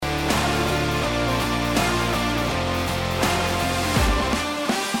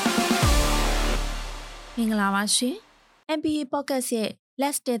င်္ဂလာပါရှင် MBA Podcast ရဲ့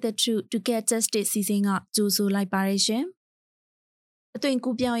Let's Tell the Truth to Get Justice စီစဉ်ကကြိုဆိုလိုက်ပါရရှင်အသွင်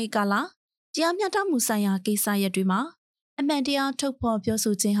ကူးပြောင်းရေးကာလတရားမျှတမှုဆိုင်ရာကိစ္စရပ်တွေမှာအမှန်တရားထုတ်ဖော်ပြော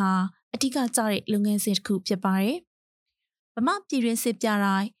ဆိုခြင်းဟာအထူးကျတဲ့လုပ်ငန်းစဉ်တစ်ခုဖြစ်ပါတယ်ဗမာပြည်တွင်းစစ်ပြ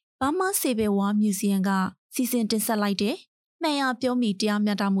တိုင်းဘာမာစေဘယ်ဝါမြူဇီယံကစီစဉ်တင်ဆက်လိုက်တဲ့မှန်ရပြောမိတရား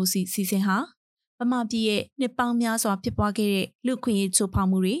မျှတမှုစီစဉ်ဟာဗမာပြည်ရဲ့နှစ်ပေါင်းများစွာဖြစ်ပွားခဲ့တဲ့လူခွင့်ရေးချိုးဖော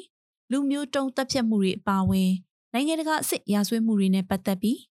က်မှုတွေလူမျိုးတုံးတပ်ဖြတ်မှုတွေအပါအဝင်နိုင်ငံတကာအစစ်ရာဇဝတ်မှုတွေနဲ့ပတ်သက်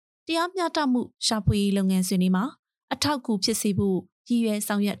ပြီးတရားမျှတမှုရှာဖွေရေးလုပ်ငန်းစဉ်တွေမှာအထောက်အကူဖြစ်စေဖို့ရည်ရွယ်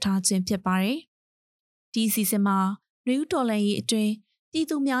ဆောင်ရွက်ထားခြင်းဖြစ်ပါတယ်။ဒီစီစဉ်မှာလူဦးတော်လှန်ရေးအတွင်းပြည်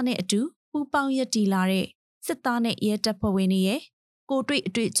သူများနဲ့အတူပူးပေါင်းရပ်တည်လာတဲ့စစ်သားနဲ့ရဲတပ်ဖွဲ့ဝင်တွေရဲ့ကိုယ်တွေ့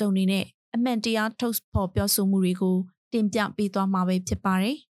အတွေ့အကြုံတွေနဲ့အမှန်တရားထုတ်ဖော်ပြောဆိုမှုတွေကိုတင်ပြပေးသွားမှာပဲဖြစ်ပါတ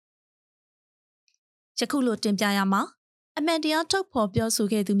ယ်။ယခုလိုတင်ပြရမှာအမှန်တရားထုတ်ဖော်ပြောဆို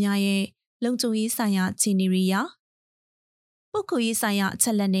ခဲ့သူများရဲ့လုံခြုံရေးဆိုင်ရာအခြေအနေတွေရာပုဂ္ဂိုလ်ရေးဆိုင်ရာအချ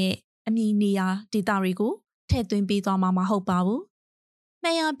က်လက်နဲ့အမည်နေရာဒေသတွေကိုထည့်သွင်းပေးသွားမှာမဟုတ်ပါဘူး။မှ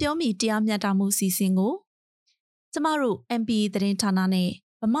န်ရပြောမိတရားမျှတမှုစီစဉ်ကိုကျမတို့ MBA သတင်းဌာနနဲ့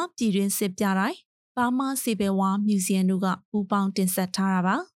ဗမာပြည်တွင်းစစ်ပြတိုင်းဘာမာစေဘယ်ဝါမြူဇီယံတို့ကပူးပေါင်းတင်ဆက်ထားတာ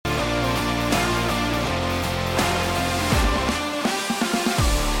ပါ။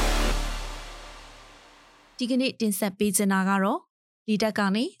ဒီကနေ့တင်ဆက်ပေးချင်တာကတော့ဒီတက်က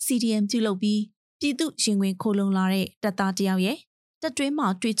နေ CDM ပြုလုပ်ပြီးပြည်သူရင်ဝင်ခိုးလုံလာတဲ့တပ်သားတယောက်ရဲ့တပ်တွင်းမှာ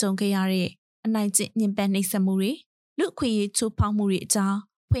တွေ့ကြုံခဲ့ရတဲ့အနိုင်ကျင့်ညှဉ်းပန်းနှိပ်စက်မှုတွေလူအခွင့်အရေးချိုးဖောက်မှုတွေအကြောင်း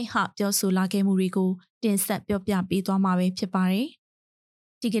ဖွင့်ဟပြောဆိုလာခဲ့မှုတွေကိုတင်ဆက်ပြောပြပေးသွားမှာပဲဖြစ်ပါတယ်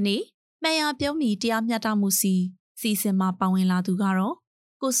။ဒီကနေ့မှန်ရပြောမိတရားမျှတမှုစီစဉ်မှာပါဝင်လာသူကတော့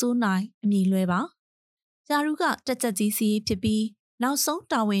ကိုစိုးနိုင်အမည်လွဲပါ။ဂျာရူကတက်ချက်ကြီးစီဖြစ်ပြီးနောက်ဆုံး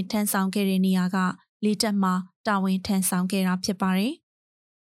တာဝန်ထမ်းဆောင်ခဲ့တဲ့နေရာကလေတပ်မှာတာဝန်ထမ်းဆောင်ခဲ့တာဖြစ်ပါတယ်။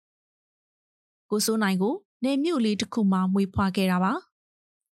ကိုစိုးနိုင်ကိုနေမြို့လေးတစ်ခုမှာမွေးဖွားခဲ့တာပါ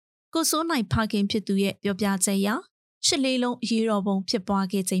။ကိုစိုးနိုင်ဖခင်ဖြစ်သူရဲ့ပြောပြချက်အရရှစ်လေးလုံးအရေးတော်ပုံဖြစ်ပွား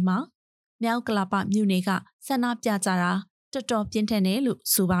ခဲ့ချိန်မှာမြောက်ကလာပမြို့နယ်ကဆန္ဒပြကြတာတော်တော်ပြင်းထန်တယ်လို့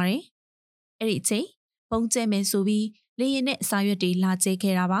ဆိုပါတယ်။အဲ့ဒီအချိန်ဘုံကျဲမယ်ဆိုပြီးလေရင်နဲ့စာရွက်တွေလာကျဲ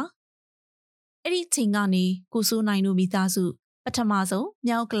ခဲ့တာပါ။အဲ့ဒီချိန်ကနေကိုစိုးနိုင်တို့မိသားစုပထမဆုံး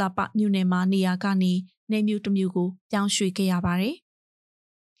မြောက်ကလာပမြို့နယ်မှာနေရာကနေနေမြို့တစ်မြို့ကိုပြောင်းရွှေ့ခဲ့ရပါတယ်။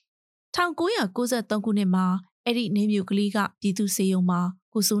1993ခုနှစ်မှာအဲ့ဒီနေမြို့ကလေးကပြည်သူစေယုံမှာ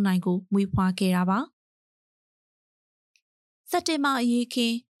ကိုစိုးနိုင်ကိုမွေးဖွားခဲ့တာပါ။စက်တင်ဘာအရေးခ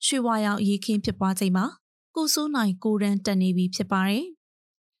င်းရွှေဝါရောင်အရေးခင်းဖြစ်ပွားချိန်မှာကိုစိုးနိုင်ကိုရန်တက်နေပြီဖြစ်ပါတယ်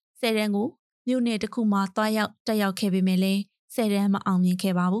။ဆယ်တန်းကိုမြို့နယ်တစ်ခုမှာတွားရောက်တက်ရောက်ခဲ့ပေမဲ့လည်းဆယ်တန်းမအောင်မြင်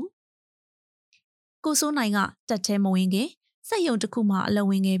ခဲ့ပါဘူး။ကိုစိုးနိုင်ကတက်ထဲမဝင်ခင်စက်ရုံတစ်ခုမှာအလုပ်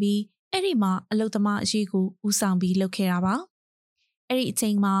ဝင်ခဲ့ပြီးအဲ့ဒီမှာအလုပ်သမားအရေးကိုဦးဆောင်ပြီးလုပ်ခဲ့တာပါ။အဲ့ဒီအချိ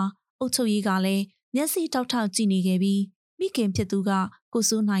န်မှာအုတ်ချုပ်ရေးကလည်းမျက်စိတောက်ထောက်ကြည့်နေခဲ့ပြီးမိခင်ဖြစ်သူကကို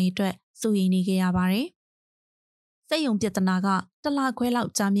စိုးနိုင်အတွက်စိုးရိမ်နေခဲ့ရပါတယ်။စက်ရုံပြဿနာကတစ်လခွဲလော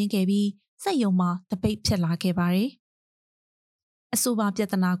က်ကြာမြင့်ခဲ့ပြီးစက်ရုံမှာတပိတ်ဖြစ်လာခဲ့ပါတယ်။အဆိုပါပြ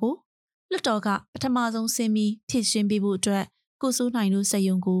ဿနာကိုလွှတ်တော်ကပထမဆုံးဆင်းပြီးဖြေရှင်းပေးဖို့အတွက်ကိုစိုးနိုင်တို့စက်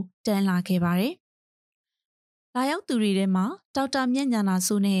ရုံကိုတန်းလာခဲ့ပါတယ်။လာရောက်သူတွေထဲမှာဒေါက်တာမြတ်ညာနာ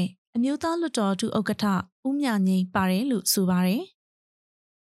စိုးနဲ့အမျိုးသားလွှတ်တော်ဒုဥက္ကဋ္ဌဦးမြငိမ့်ပါတယ်လို့ဆိုပါတယ်။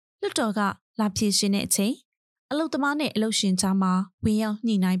လွှတ်တော်ကလာဖြေရှင်းတဲ့အချိန်အလုသမားနဲ့အလုရှင်ကြားမှာဝင်ရောက်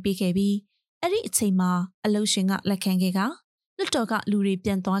ညှိနှိုင်းပေးခဲ့ပြီးအဲ့ဒီအချိန်မှာအလုရှင်ကလက်ခံခဲ့ကလွှတ်တော်ကလူတွေပြ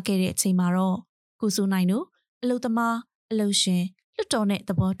န်သွားခဲ့တဲ့အချိန်မှာတော့ကိုစိုးနိုင်တို့အလုသမားအလုရှင်လွှတ်တော်နဲ့သ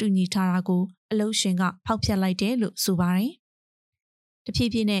ဘောတူညီထားတာကိုအလုရှင်ကဖောက်ဖျက်လိုက်တယ်လို့ဆိုပါတယ်။တဖြ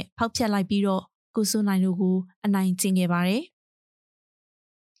ည်းဖြည်းနဲ့ဖောက်ဖျက်လိုက်ပြီးတော့ကိုစိုးနိုင်တို့ကိုအနိုင်ကျင့်ခဲ့ပါတယ်။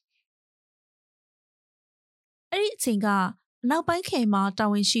အဲ့ဒီအချိန်ကအနောက်ပိုင်းခရိုင်မှာတာ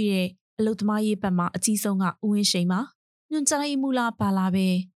ဝန်ရှိတဲ့အလုသမားရေးဘက်မှာအကြီးဆုံးကဦးဝင်းရှိန်ပါညွန်ကြားရေးမှူးလားပါလာပဲ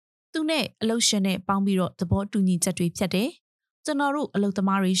သူနဲ့အလုရှင်နဲ့ပေါင်းပြီးတော့သဘောတူညီချက်တွေဖြတ်တယ်ကျွန်တော်တို့အလုသ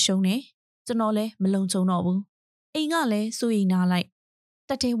မားတွေရှုံးတယ်ကျွန်တော်လည်းမလုံခြုံတော့ဘူးအိမ်ကလည်းစိုးရိမ်နာလိုက်တ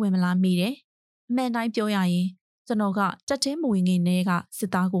က်ထဲဝင်မလားမိတယ်အမှန်တိုင်းပြောရရင်ကျွန်တော်ကတက်ထဲမဝင်ခင်နဲ့ကစ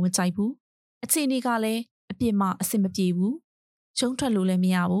စ်သားကိုမကြိုက်ဘူးအခြေအနေကလည်းအပြစ်မှအဆင်မပြေဘူးရှုံးထွက်လို့လည်းမ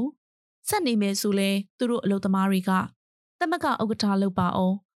ရဘူးဆက်နေမယ်ဆိုလဲသူတို့အလုသမားတွေကတမကဥက္ကဋ္ဌလုပ်ပါအော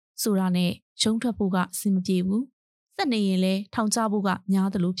င်ဆိုတာနဲ့ရုံးထွက်ဖို့ကအဆင်မပြေဘူးစက်နေရင်လဲထောင်ချဖို့ကများ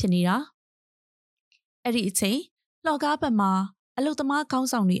သလိုဖြစ်နေတာအဲ့ဒီအချိန်လော်ကားဘက်မှာအလုသမားခေါင်း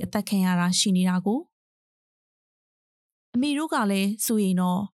ဆောင်တွေအသက်ခံရတာရှိနေတာကိုအမေတို့ကလည်းစိုးရင်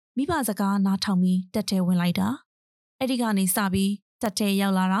တော့မိဘစကားနားထောင်ပြီးတက်ထဲဝင်လိုက်တာအဲ့ဒီကနေစပြီးတက်ထဲရော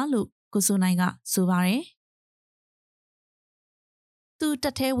က်လာတာလို့ကိုစိုးနိုင်ကဆိုပါတယ်သူတ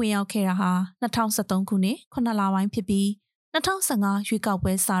က်ထဲဝင်ရောက်ခဲ့တာဟာ2013ခုနှစ်9လပိုင်းဖြစ်ပြီး2015ရွေးကောက်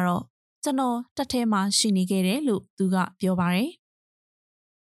ပွဲစတော့ ကျွန်တော်တက်ထဲမှာရှိနေခဲ့တယ်လို့သူကပြောပါတယ်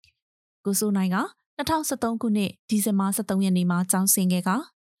ကိုစိုးနိုင်က2013ခုနှစ်ဒီဇင်ဘာ23ရက်နေ့မှာကျောင်းဆင်းခဲ့က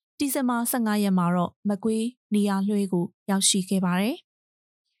ဒီဇင်ဘာ15ရက်မှာတော့မကွေးနေရာလွှဲကိုရောက်ရှိခဲ့ပါတယ်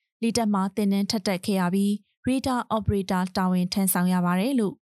လီတက်မှာသင်တန်းထက်တက်ခဲ့ရပြီး Radar Operator တာဝန်ထမ်းဆောင်ရပါတယ်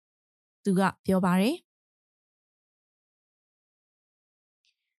လို့သူကပြောပါတယ်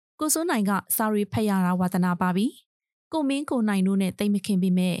ကိုစိုးနိုင်ကစာရီဖတ်ရတာဝါသနာပါပြီးကိုမင်းကိုနိုင်တို့နဲ့တိတ်မခင်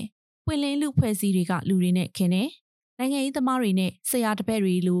ပြီးမဲ့ပွင့်လင်းလူဖွဲ့စည်းတွေကလူတွေနဲ့ခင်တယ်နိုင်ငံရေးသမားတွေနဲ့ဆရာတပည့်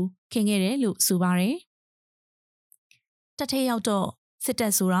တွေလိုခင်ခဲ့တယ်လို့ဆိုပါတယ်တထက်ရောက်တော့စစ်တ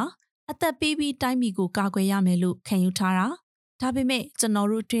ပ်ဆိုတာအသက်ပေးပြီးတိုင်းပြည်ကိုကာကွယ်ရမယ်လို့ခံယူထားတာဒါပေမဲ့ကျွန်တော်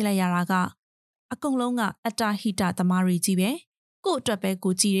တို့တွေ့လိုက်ရတာကအကုန်လုံးကအတ္တဟိတသမားတွေကြီးပဲကို့အတွက်ပဲ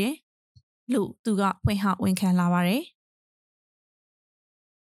ကိုကြည့်တယ်လို့သူကဖွင့်ဟဝန်ခံလာပါတယ်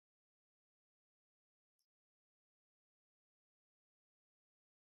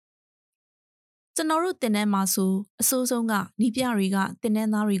ကျွန်တော်တို့တင်တန်းမှာဆိုအစိုးဆုံးကနီးပြတွေကတင်တ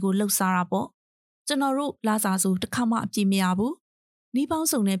န်းသားတွေကိုလှုပ်ရှားတာပေါ့ကျွန်တော်တို့လာစားဆိုတစ်ခါမှအပြည့်မရဘူးနီးပေါင်း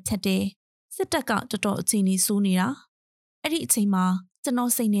စုံနဲ့ဖြတ်တယ်စစ်တပ်ကတော်တော်အချိန်ကြီးစိုးနေတာအဲ့ဒီအချိန်မှာကျွန်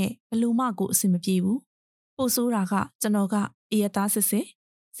တော်စိတ်နဲ့ဘလို့မှကိုအဆင်မပြေဘူးပို့ဆိုးတာကကျွန်တော်ကအရသားစစ်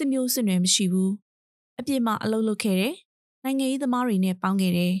မျိုးစစ်နွယ်မရှိဘူးအပြည့်မှအလုပ်လုပ်ခဲ့တယ်နိုင်ငံရေးသမားတွေနဲ့ပေါင်း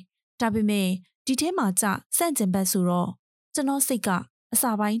ခဲ့တယ်ဒါပေမဲ့ဒီထဲမှာစန့်ကျင်ဘက်ဆိုတော့ကျွန်တော်စိတ်ကအ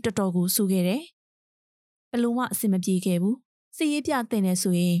စာပိုင်းတော်တော်ကိုစူခဲ့တယ်ဘလို့မှအဆင်မပြေခဲ့ဘူးစီရေးပြတင်နေ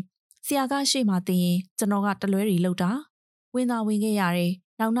ဆိုရင်ဆရာကရှေ့မှာတင်ရင်ကျွန်တော်ကတလွဲတွေလောက်တာဝင်သာဝင်ခဲ့ရတယ်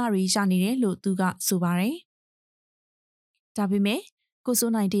နောက်နာတွေရနေတယ်လို့သူကဆိုပါတယ်ဒါပေမဲ့ကို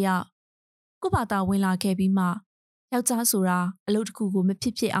စိုးနိုင်တယောက်ကိုဘာသာဝင်လာခဲ့ပြီးမှယောက်ျားဆိုတာအလုပ်တစ်ခုကိုမဖြ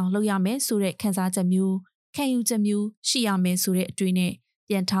စ်ဖြစ်အောင်လုပ်ရမယ်ဆိုတဲ့ခံစားချက်မျိုးခံယူချက်မျိုးရှိရမယ်ဆိုတဲ့အတွေ့နဲ့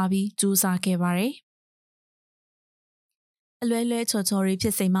ပြန်ထားပြီးကြိုးစားခဲ့ပါတယ်အလွဲချော်တွေဖြ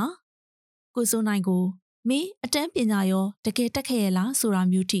စ်စိမ့်မှာကိုစိုးနိုင်ကိုမင်းအတန်းပညာရောတကယ်တက်ခဲ့ရလားဆိုတာ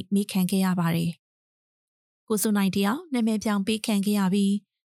မျိုးထိမေးခံခဲ့ရပါတယ်ကိုစိုးနိုင်တယောက်နာမည်ပြောင်ပေးခံခဲ့ရပြီး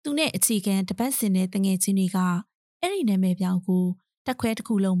သူနဲ့အခြေခံတပတ်စင်တဲ့တငယ်ချင်းတွေကအဲ့ဒီနာမည်ပြောင်ကိုတက်ခွဲတစ်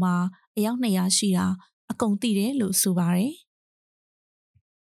ခုလုံးမှာအယောက်200ရှိတာအကုန်သိတယ်လို့ဆိုပါတယ်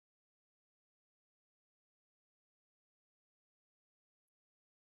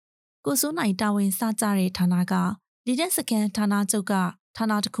ကိုစိုးနိုင်တာဝန်စကြတဲ့ဌာနကလီတက်စကန်ဌာနချုပ်ကဌာ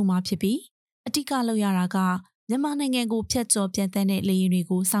နတစ်ခုမှဖြစ်ပြီးအတိကလောက်ရတာကမြန်မာနိုင်ငံကိုဖျက်ကျော်ပြန်တန်းတဲ့လေယာဉ်တွေ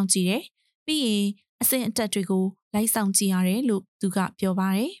ကိုစောင့်ကြည့်တယ်။ပြီးရင်အဆင့်အတက်တွေကိုလိုက်ဆောင်ကြည့်ရတယ်လို့သူကပြောပါ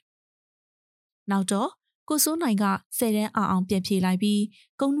တယ်။နောက်တော့ကိုစိုးနိုင်က10တန်းအောင်ပြန်ဖြေလိုက်ပြီး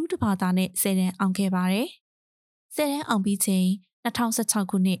ဂုဏ်နုတစ်ဘာသာနဲ့10တန်းအောင်ခဲ့ပါတယ်။10တန်းအောင်ပြီးချိန်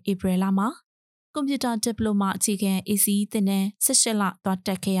2016ခုနှစ်ဧပြီလမှာကွန်ပျူတာဒီပလိုမာအခြေခံ ACE သင်တန်း18လသွားတ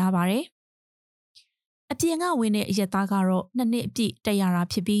က်ခဲ့ရပါတယ်။အပြင်ကဝင်တဲ့အရက်သားကတော့2နှစ်အပြည့်တက်ရတာ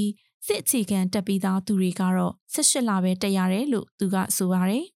ဖြစ်ပြီးစစ်အခြေခံတက်ပြီးသားသူတွေကတော့18လပဲတက်ရတယ်လို့သူကဆိုပါ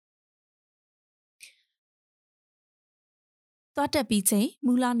တယ်။သွားတက်ပြီးချိန်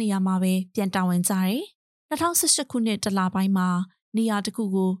မူလနေရာမှာပဲပြန်တာဝန်ကြတယ်။2018ခုနှစ်တလပိုင်းမှာနေရာတစ်ခု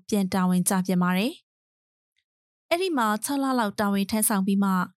ကိုပြန်တာဝန်ကြပြန်ပါတယ်။အဲ့ဒီမှာ6လလောက်တာဝန်ထမ်းဆောင်ပြီး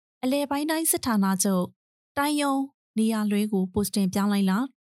မှအလဲပိုင်းတိုင်းစစ်ဌာနချုပ်တိုင်းယုံနေရာလွှဲကိုပိုစတင်ပြောင်းလိုက်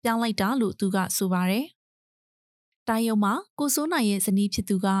တာလို့သူကဆိုပါတယ်။တိုင်းယုံမှာကိုစိုးနိုင်ရဲ့ဇနီးဖြစ်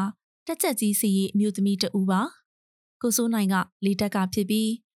သူကတက်ချက်ကြီးစီရီအမျိုးသမီးတဦးပါကိုစိုးနိုင်ကလေတက်ကဖြစ်ပြီး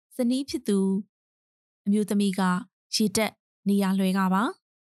ဇနီးဖြစ်သူအမျိုးသမီးကရေတက်နေရလွယ်ကပါ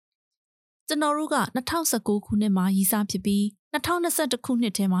ကျွန်တော်တို့က2019ခုနှစ်မှာရည်စားဖြစ်ပြီး2021ခုနှ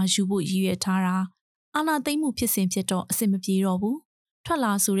စ်ထဲမှာယူဖို့ရည်ရွယ်ထားတာအာနာသိမ့်မှုဖြစ်စဉ်ဖြစ်တော့အဆင်မပြေတော့ဘူးထွက်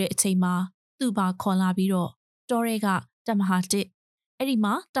လာဆိုတဲ့အချိန်မှာသူ့ပါခေါ်လာပြီးတော့တော်ရဲကတမဟာတစ်အဲ့ဒီ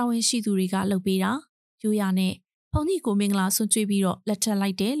မှာတာဝန်ရှိသူတွေကလှုပ်ပေးတာရိုးရနဲ့ဖုန်ကြီးကိုမင်္ဂလာဆွံ့ကြွေးပြီးတော့လက်ထပ်လို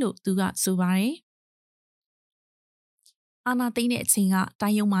က်တယ်လို့သူကဆိုပါတယ်အာနာသိန်းတဲ့အချိန်ကတို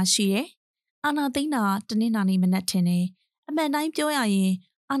င်းယုံမှာရှိတယ်အာနာသိန်းတာတနင်္လာနေ့မနက်ထင်တယ်အမှန်တိုင်းပြောရရင်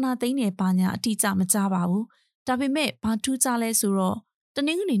အာနာသိန်းနယ်ဘာညာအတိအကျမကြပါဘူးဒါပေမဲ့ဘာထူးကြလဲဆိုတော့တန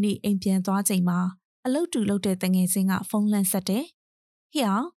င်္ဂနွေနေ့အိမ်ပြန်သွားချိန်မှာအလုတ်တူလုတ်တဲ့တငယ်ချင်းကဖုန်းလန့်ဆက်တယ်ဟေ့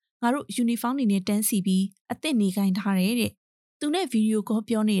အောင်ငါတို့ယူနီဖောင်းတွေနဲ့တန်းစီပြီးအသစ်နေခိုင်းထားတယ်တဲ့သူနဲ့ဗီဒီယိုကော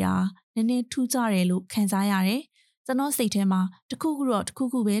ပြောနေတာနည်းနည်းထူးကြတယ်လို့ခံစားရတယ်ကျွန်တော်စိတ်ထဲမှာတခု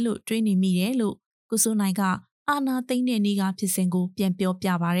ခုပဲလို့တွေးနေမိတယ်လို့ကိုစိုးနိုင်ကအာနာသိမ့်တဲ့နေ့ကဖြစ်စဉ်ကိုပြန်ပြောပြ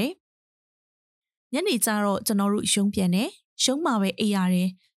ပါတယ်ညနေကျတော့ကျွန်တော်တို့ရုံးပြန်တယ်ရုံးမှာပဲအိပ်ရတယ်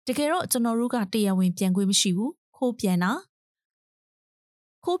တကယ်တော့ကျွန်တော်တို့ကတရားဝင်ပြန်ခွင့်မရှိဘူးခိုးပြန်တော့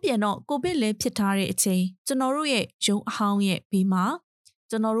ကိုဗစ်လည်းဖြစ်ထားတဲ့အချိန်ကျွန်တော်တို့ရဲ့ရုံးအဟောင်းရဲ့ဘေးမှာ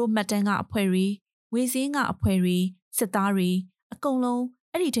ကျွန်တော်တို့မှတ်တမ်းကအဖွဲ့တွေငွေစင်းကအဖွဲ့တွေစစ်သားတွေအကုန်လုံး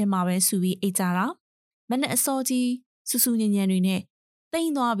အဲ့ဒီထဲမှာပဲစုပြီးအိတ်ကြတာမနဲ့အစောကြီးစူးစူးညံ့ညံ့တွေနဲ့ တိ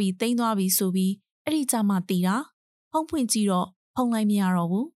န်သွားပြီဆိုပြီးအဲ့ဒီကြမှာတည်တာဖုံးဖွင့်ကြည့်တော့ဖုံးလိုက်မရတော့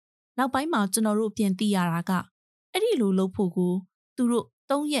ဘူးနောက်ပိုင်းမှာကျွန်တော်တို့ပြန်သိရတာကအဲ့ဒီလိုလုပ်ဖို့ကိုသူတို့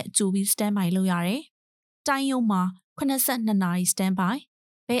3ရက်ကြိုပြီး stand by လုပ်ရတယ်တိုင်းရုံမှာ82နာရီ stand by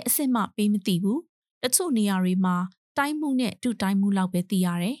ဘယ်အစ်စ်မှပေးမသိဘူးတချို့နေရာတွေမှာတိုင်းမှုနဲ့ဒုတိုင်းမှုလောက်ပဲသိရ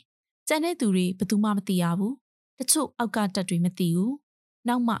တယ်ကျန်တဲ့သူတွေဘယ်သူမှမသိရဘူးတချို့အောက်ကတက်တွေမသိဘူး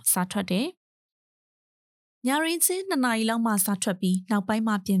နောက်မှစာထွက်တယ်ညာရင်းချင်း2နာရီလောက်မှစာထွက်ပြီးနောက်ပိုင်း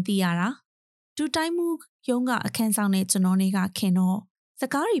မှပြန်သိရတာဒုတိုင်းမှုရုံးကအခန်းဆောင်နဲ့ကျွန်တော်နေကခင်တော့စ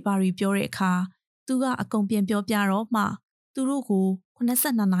ကားတွေဘာတွေပြောတဲ့အခါသူကအကုန်ပြန်ပြောပြတော့မှသူတို့ကို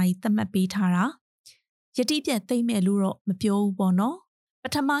82နာရီသတ်မှတ်ပေးထားတာယတိပြတ်သိမ့်မဲ့လို့တော့မပြောဘူးပေါ့နော်ပ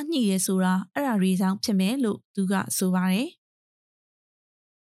ထမညှိရဲဆိုတာအဲ့ဒါတွေကြောင့်ဖြစ်မယ်လို့သူကဆိုပါတယ်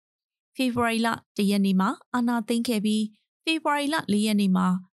ဖေဖော်ဝါရီလ1ရက်နေ့မှာအာနာသိမ်းခဲ့ပြီးဖေဖော်ဝါရီလ4ရက်နေ့မှာ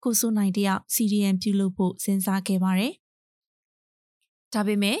ကိုစိုးနိုင်တယောက် CDM ပြုလုပ်ဖို့စဉ်းစားခဲ့ပါတယ်ဒါ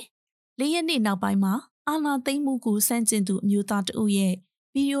ပေမဲ့4ရက်နေ့နောက်ပိုင်းမှာအာနာသိမ်းမှုကိုစန့်ကျင်သူအမျိုးသားတဦးရဲ့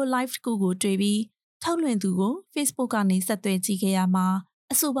ဗီဒီယို live တစ်ခုကိုတွေ့ပြီးထောက်လွှင့်သူကို Facebook ကနေဆက်သွယ်ကြည့်ခဲ့ရမှာ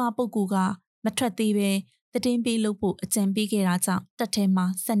အဆိုပါပုဂ္ဂိုလ်ကမထွက်သေးပဲသတင်းပေးလုပ်ဖို့အကြံပေးခဲ့တာကြောင့်တက်ထဲမှာ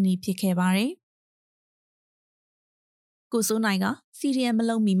ဆက်နေဖြစ်ခဲ့ပါတယ်ကိုစိုးနိုင်က CDM မ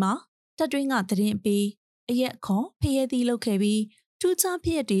လုပ်မီမှာတက်တွင်းကသတင်းပေးအရက်ခေါ်ဖျဲသီးလုပ်ခဲ့ပြီးထူးခြားဖြ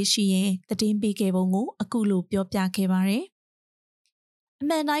စ်တွေရှိရင်သတင်းပေးခဲ့ပုံကိုအခုလိုပြောပြခဲ့ပါတယ်အ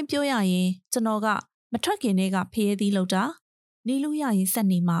မှန်တိုင်းပြောရရင်ကျွန်တော်ကမထွက်ခင်တည်းကဖျဲသီးလုပ်တာနေလို့ရရင်ဆက်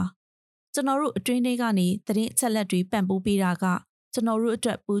နေမှာကျွန်တော်တို့အတွင်းထဲကနေသတင်းအချက်လက်တွေပံ့ပိုးပေးတာကကျွန်တော်တို့အတွ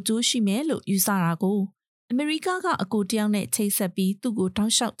က်ပိုကျိုးရှိမယ်လို့ယူဆတာကိုအမေရိကကအကိုတယောက်နဲ့ချိတ်ဆက်ပြီးသူ့ကိုတော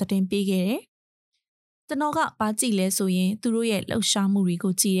က်လျှောက်သတင်းပေးခဲ့တယ်ကျွန်တော်ကဘာကြည့်လဲဆိုရင်သူတို့ရဲ့လှုပ်ရှားမှုတွေ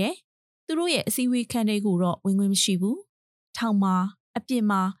ကိုကြည့်တယ်သူတို့ရဲ့အစည်းအဝေးခန်းတွေကိုတော့ဝင်ခွင့်မရှိဘူးထောင်မှာအပြစ်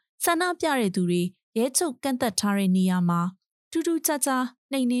မှာဆန္ဒပြတဲ့သူတွေရဲချုပ်ကန့်သက်ထားတဲ့နေရာမှာထူးထူးခြားခြား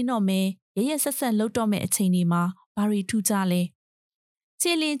နှိမ်နှင်းတော့မယ်ရရဆက်ဆက်လှုပ်တော့မယ်အချိန်တွေမှာဘာတွေထူးခြားလဲ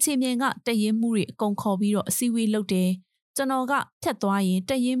ခြေလင်းခြေမြန်ကတရင်မှုတွေအကုန်ခေါ်ပြီးတော့အစည်းအဝေးလုပ်တယ်ကျွန်တော်ကဖြတ်သွားရင်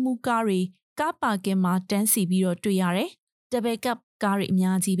တရင်မှုကားတွေကားပါကင်မှာတန်းစီပြီးတော့တွေ့ရတယ်ဒဘယ်ကပ်ကားတွေအ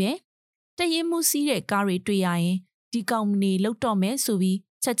များကြီးပဲတရင်မှုစီးတဲ့ကားတွေတွေ့ရရင်ဒီကောင်နေလှုပ်တော့မယ်ဆိုပြီး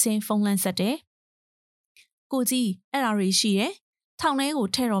ချက်ချင်းဖုန်းလန်းဆက်တယ်ကိုကြီးအဲ့ဒါတွေရှိတယ်ထောင်ထဲကို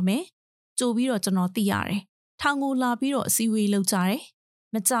ထည့်တော့မယ်ကြိုပြီးတော့ကျွန်တော်သိရတယ်ထောင်ကိုလာပြီးတော့အစည်းအဝေးလုပ်ကြတယ်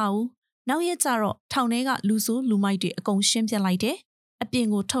မကြဘူးနောက်ရက်ကျတော့ထောင်ထဲကလူဆိုးလူမိုက်တွေအကုန်ရှင်းပြလိုက်တယ်အပြင်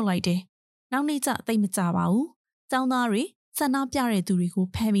ကိုထုတ်လိုက်တယ်နောက်နေ့ကျသိမကြပါဘူးចောင်းသားတွေဆန္ဒပြတဲ့သူတွေကို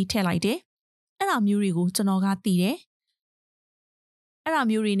ဖမ်းပြီးထည့်လိုက်တယ်အဲ့ဒါမျိုးတွေကိုကျွန်တော်ကသိတယ်အဲ့ဒါ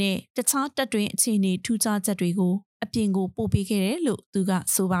မျိုးတွေနဲ့တခြားတက်တွင်အခြေအနေထူးခြားချက်တွေကိုအပြင်ကိုပို့ပေးခဲ့တယ်လို့သူက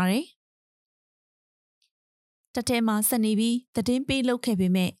ဆိုပါတယ်တက်ထဲမှာဆက်နေပြီးသတင်းပေးလုပ်ခဲ့ပေ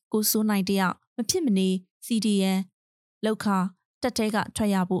မဲ့ကိုစိုးနိုင်တယောက်မဖြစ်မနေ CDN လောက်ခါတက်ထဲကထွ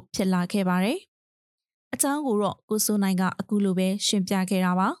က်ရဖို့ဖြစ်လာခဲ့ပါတယ်အကြောင်းကိုတော့ကိုစိုးနိုင်ကအခုလိုပဲရှင်းပြခဲ့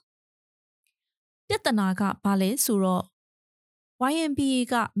တာပါပြဿနာကဘာလဲဆိုတော့ YMBA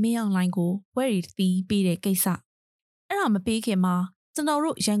ကမင်းအောင်လိုင်းကိုဘွဲရီတီးပေးတဲ့ကိစ္စအဲ့ဒါမပေးခင်မှာကျွန်တော်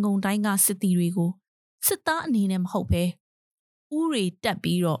တို့ရန်ကုန်တိုင်းကစစ်တီတွေကိုစစ်သားအနေနဲ့မဟုတ်ပဲဥတွေတက်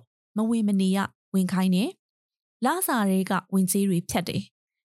ပြီးတော့မဝင်မနေရဝင်ခိုင်းတယ်လာစာတွေကဝင်ကြီးတွေဖြတ်တယ်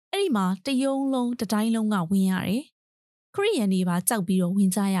အဲ့ဒီမှာတယုံလုံးတတိုင်းလုံးကဝင်ရတယ်ခရီးရန်တွေပါကြောက်ပြီးတော့ဝ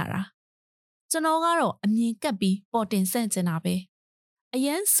င်ကြရတာကျွန်တော်ကတော့အမြင်ကပ်ပြီးပေါ်တင်ဆန့်ကျင်တာပဲအရ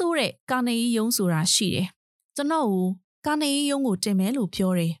န်ဆိုးတဲ့ကာနေရီယုံဆိုတာရှိတယ်ကျွန်တော်ကိုကာနေရီယုံကိုတင်မယ်လို့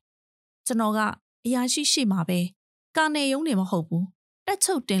ပြောတယ်ကျွန်တော်ကအရာရှိမှာပဲကာနေယုံနေမဟုတ်ဘူးတက်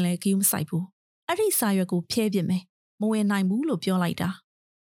ချုပ်တင်လဲဂီးမဆိုင်ဘူးအဲ့ဒီစာရွက်ကိုဖျဲပြစ်မယ်မဝင်နိုင်ဘူးလို့ပြောလိုက်တာ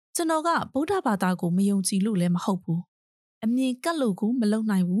ကျွန်တော်ကဗုဒ္ဓဘာသာကိုမယုံကြည်လို့လည်းမဟုတ်ဘူးအမြင်ကပ်လို့ကိုမလုံ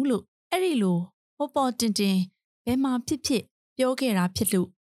နိုင်ဘူးလို့အဲ့ဒီလိုပေါ်တင်ဘယ်မှာဖြစ်ပြောခဲ့တာဖြစ်လို့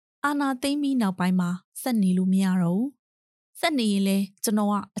အာနာသိမ့်ပြီးနောက်ပိုင်းမှာဆက်နေလို့မရတော့ဘူးဆက်နေရင်လဲကျွန်တော်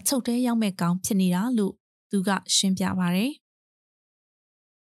ကအချုပ်ထဲရောက်မဲ့ကောင်ဖြစ်နေတာလို့သူကရှင်းပြပါတယ်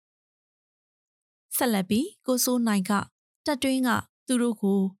ဆက်လက်ပြီးကိုစိုးနိုင်ကတက်တွင်းကသူတို့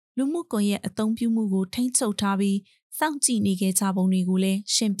ကိုလူမှုကွန်ရက်အသုံးပြုမှုကိုထိန်းချုပ်ထားပြီးစောင့်ကြည့်နေခဲ့ကြပုံတွေကိုလည်း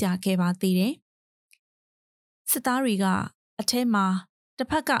ရှင်းပြခဲ့ပါသေးတယ်စစ်သားတွေကအထဲမှာတစ်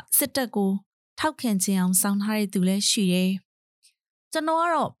ဖက်ကစစ်တပ်ကိုထောက်ခံခြင်းအောင်စောင်းထားတဲ့သူလည်းရှိတယ်ကျွန်တော်က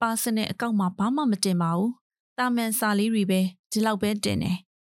တော့ personal အကောင့်မှာဘာမှမတင်ပါဘူးတာမန်စာလေးတွေပဲဒီလောက်ပဲတင်တယ်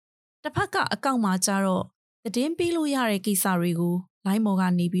တစ်ဖက်ကအကောင့်မှာကျတော့သတင်းပေးလို့ရတဲ့ကိစ္စတွေကိုလိုင်းမော်က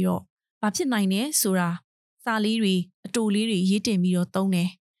နေပြီးတော့ဘာဖြစ်နိုင်လဲဆိုတာစာလေးတွေအတူလေးတွေရေးတင်ပြီးတော့သုံးတယ်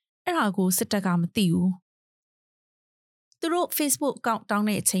အဲ့ဒါကိုစစ်တပ်ကမသိဘူးသူတို့ Facebook အကောင့်တောင်း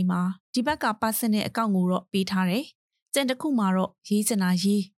တဲ့အချိန်မှာဒီဘက်က personal အကောင့်ကိုတော့ပေးထားတယ်ကျန်တစ်ခုမှာတော့ရေးချင်တာ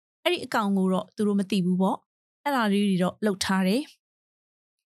ရေးအဲ့ဒီအကောင့်ကိုတော့သူတို့မသိဘူးပေါ့အဲ့ဒါလေးတွေတော့လှုပ်ထားတယ်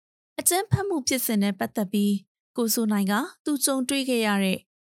အကျဉ်းဖတ်မှုဖြစ်စဉ်နဲ့ပတ်သက်ပြီးကိုစိုးနိုင်ကသူကြုံတွေ့ခဲ့ရတဲ့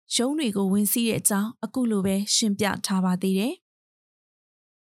ရုံးတွေကိုဝင်စီးတဲ့အကြောင်းအခုလိုပဲရှင်းပြထားပါသေးတယ်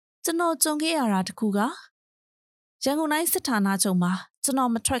။ကျွန်တော်ကြုံခဲ့ရတာတစ်ခုကရန်ကုန်တိုင်းစစ်ဌာနချုပ်မှာကျွန်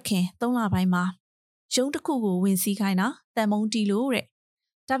တော်မထွက်ခင်3လပိုင်းမှာရုံးတစ်ခုကိုဝင်စီးခိုင်းတာတန်မုံတီလို့တဲ့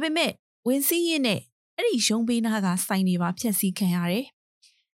။ဒါပေမဲ့ဝင်စီးရင်းနဲ့အဲ့ဒီရုံးဘေးနားကဆိုင်တွေပါဖျက်ဆီးခံရတယ်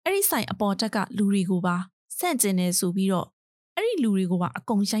။အဲ့ဒီဆိုင်အပေါ်တက်ကလူတွေကိုပါဆန့်ကျင်နေဆိုပြီးတော့အဲ့ဒီလူတွေကိုပါအ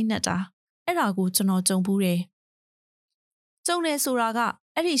ကုန်ရိုက်နှက်တာအဲ့ဒါကိုကျွန်တော်ကြုံဘူးတယ်။ကြုံနေဆိုတာက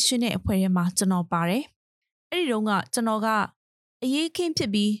အဲ့ဒီရှင်းတဲ့အဖွဲ့ထဲမှာကျွန်တော်ပါတယ်။အဲ့ဒီတုန်းကကျွန်တော်ကအရေးခင်းဖြ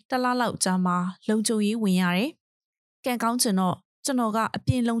စ်ပြီးတလားလောက်ကြာမှလုံခြုံရေးဝင်ရတယ်။ကံကောင်းချင်တော့ကျွန်တော်ကအ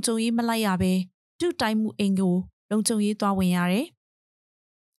ပြင်လုံခြုံရေးမလိုက်ရပဲဒုတိုင်းမှုအိမ်ကိုလုံခြုံရေးသွားဝင်ရတယ်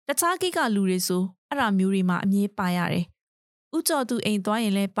။တခြားကိကလူတွေဆိုအဲ့ဒါမျိုးတွေမှာအမြဲပါရတယ်။ဥကြော်သူအိမ်သွားရ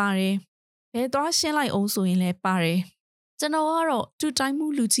င်လည်းပါတယ်။ဘယ်သွားရှင်းလိုက်အောင်ဆိုရင်လည်းပါတယ်။ကျွန်တော်ကတော့ဒုတိုင်းမှု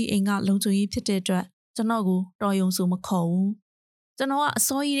လူကြီးအိမ်ကလုံခြုံရေးဖြစ်တဲ့အတွက်ကျွန်တော်ကိုတော်ယုံဆိုမခေါ်ဘူး။ကျွန်တော်ကအ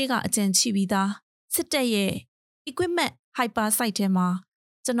စောကြီးတွေကအကြံချိပြီးသားစစ်တပ်ရဲ့ equipment hyper site ထဲမှာ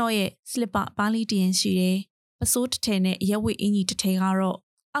ကျွန်တော်ရဲ့ slipper ဘားလေးတရင်ရှိတယ်။ပစိုးတစ်ထည်နဲ့ရဲဝတ်အင်ကြီးတစ်ထည်ကတော့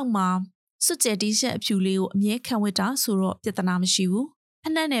အောက်မှာစွတ်ကျဲတီရှပ်အဖြူလေးကိုအမြဲခံဝတ်တာဆိုတော့ပြဿနာမရှိဘူး။ဖ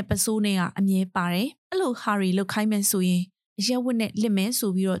က်နှက်နဲ့ပစိုးနဲ့ကအမြဲပါတယ်။အဲ့လိုဟာရီလောက်ခိုင်းမယ်ဆိုရင်ရဲဝတ်နဲ့လစ်မယ်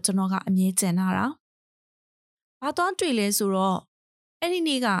ဆိုပြီးတော့ကျွန်တော်ကအမြဲကြံတာ။ဘာသွားတွေ့လဲဆိုတော့အဲ့ဒီ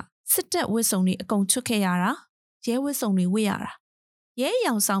နေ့ကစစ်တပ်ဝတ်စုံတွေအကုန်ချွတ်ခဲ့ရတာ။ရဲဝတ်စုံတွေဝတ်ရတာ။ရဲ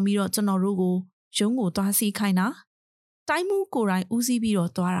ရောင်ဆောင်ပြီးတော့ကျွန်တော်တို့ကိုရုံးကိုသွားစီးခိုင်းတာ။တိုင်းမှုကိုယ်တိုင်ဦးစီးပြီး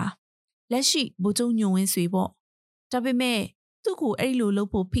တော့သွားတာ။လက်ရှိဗိုလ်ချုပ်ညွန့်ဝင်းဆွေပေါ့။ဒါပေမဲ့သူ့ကိုအဲ့လိုလုပ်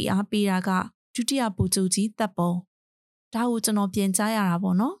ဖို့ဖိအားပေးတာကဒုတိယဗိုလ်ချုပ်ကြီးတပ်ပုံဒါကိုကျွန်တော်ပြန်ကြားရတာ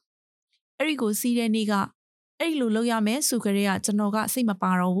ပေါ့နော်အဲ့ဒီကိုစီးတဲ့နေ့ကအဲ့လိုလုပ်ရမယ်ဆိုကြတဲ့ကကျွန်တော်ကစိတ်မ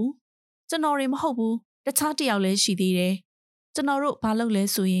ပါတော့ဘူးကျွန်တော်တွေမဟုတ်ဘူးတခြားတယောက်လည်းရှိသေးတယ်ကျွန်တော်တို့ဘာလုပ်လဲ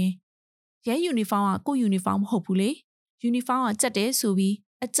ဆိုရင်ရဲယူနီဖောင်းကကိုယူနီဖောင်းမဟုတ်ဘူးလေယူနီဖောင်းကကြက်တယ်ဆိုပြီး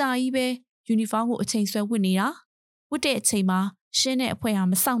အကြာကြီးပဲယူနီဖောင်းကိုအချိန်ဆွဲဝတ်နေတာဝတ်တဲ့အချိန်မှာရှင်းတဲ့အဖွဲ့ဟာ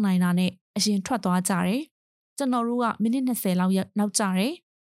မစောင့်နိုင်တာနဲ့အရင်ထွက်သွားကြတယ်ကျွန်တော်တို့ကမိနစ်20လောက်နောက်ကျတယ်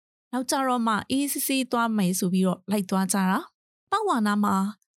။နောက်ကျတော့မှအေးစစ်စစ်သွားမယ်ဆိုပြီးတော့လိုက်သွားကြတာ။ပေါ့ဝါနာမှာ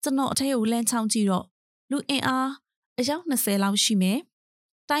ကျွန်တော်အထက်ကိုလမ်းချောင်းကြည့်တော့လူအင်အားအယောက်20လောက်ရှိမယ်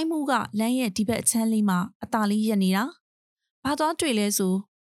။တိုင်းမှုကလမ်းရဲ့ဒီဘက်အချမ်းလေးမှာအသာလေးရက်နေတာ။ဘာသွားတွေ့လဲဆို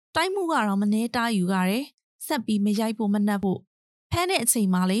တိုင်းမှုကတော့မနှဲတားယူရတယ်။ဆက်ပြီးမရိုက်ဖို့မနှက်ဖို့ဖမ်းတဲ့အချိန်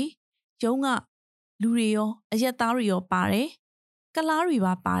မှာလေရုံးကလူတွေရောအရက်သားတွေရောပါတယ်။ကလားတွေ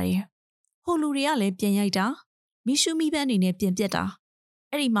ပါပါတယ်။ဟိုလူတွေကလည်းပြန်ရိုက်တာ။မိရှုမိပန်းအနေနဲ့ပြင်ပြက်တာ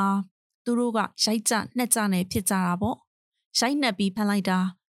အဲ့ဒီမှာသူတို့ကရိုက်ကြနှက်ကြနဲ့ဖြစ်ကြတာပေါ့ရိုက်နှက်ပြီးဖမ်းလိုက်တာ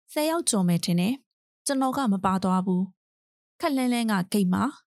10ယောက်ကျော်မယ်ထင်တယ်ကျွန်တော်ကမပါသွားဘူးခက်လန်းလန်းကဂိတ်မှာ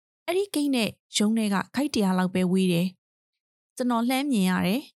အဲ့ဒီဂိတ်နဲ့ရုံးတွေကခိုက်တရားလောက်ပဲဝေးတယ်ကျွန်တော်လှမ်းမြင်ရတ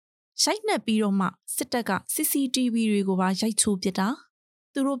ယ်ရိုက်နှက်ပြီးတော့မှစစ်တပ်က CCTV တွေကိုပါရိုက်ချိုးပစ်တာ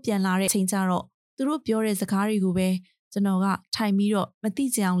သူတို့ပြန်လာတဲ့အချိန်ကျတော့သူတို့ပြောတဲ့စကားတွေကိုပဲကျွန်တော်ကထိုင်ပြီးတော့မသိ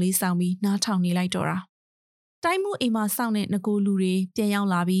ကြအောင်လေးဆောင်ပြီးနားထောင်နေလိုက်တော့တာတိုင်းမှုအိမ်မှာစောင့်တဲ့ငကိုလူတွေပြန်ရောက်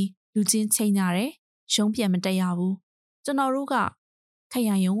လာပြီးလူချင်းချိန်ကြတယ်ရုံးပြန်မတက်ရဘူးကျွန်တော်တို့ကခ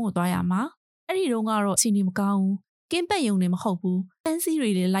ရိုင်ရုံးကိုသွားရမှာအဲ့ဒီတုန်းကတော့အချိန်ကြီးမကောင်းဘူးကင်းပတ်ရုံတွေမဟုတ်ဘူးတန်းစီတွေ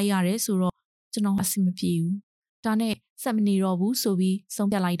လည်းလိုက်ရတယ်ဆိုတော့ကျွန်တော်အဆင်မပြေဘူးဒါနဲ့ဆက်မနေတော့ဘူးဆိုပြီးဆုံး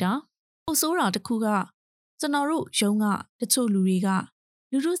ဖြတ်လိုက်တာပိုဆိုးတာတစ်ခုကကျွန်တော်တို့ရုံးကတချို့လူတွေက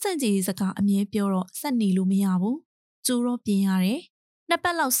လူတို့စန့်ကြေးစကားအမြဲပြောတော့ဆက်နေလို့မရဘူးကျိုးတော့ပြင်ရတယ်နှစ်ပ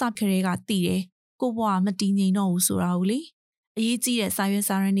တ်လောက်စခရဲကတည်တယ်ကိုဘွားမတည်ငြိမ်တော့ဘူးဆိုတာကိုလေအရေးကြီးတဲ့စာရွက်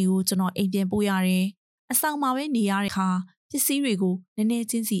စာတမ်းတွေကိုကျွန်တော်အိမ်ပြန်ပို့ရတယ်အဆောင်မှာပဲနေရတဲ့အခါပစ္စည်းတွေကိုနည်းနည်း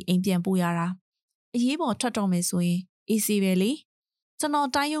ချင်းစီအိမ်ပြန်ပို့ရတာအရေးပေါ်ထွက်တော့မယ်ဆိုရင်အေးဆေးပဲလေကျွန်တော်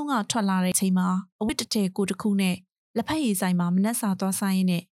တိုင်းရုံးကထွက်လာတဲ့အချိန်မှာအဝတ်တစ်ထည်ကိုတစ်ခုနဲ့လက်ဖက်ရည်ဆိုင်မှာမနှက်စာသွားဆိုင်ရင်း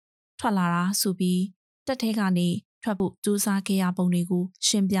နဲ့ထွက်လာတာဆိုပြီးတက်ထဲကနေထွက်ဖို့ကြိုးစားခဲ့ရပုံတွေကို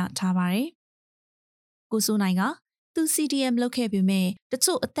ရှင်းပြထားပါတယ်ကိုစိုးနိုင်ကသူ CDM လုပ်ခဲ့ပေမဲ့တ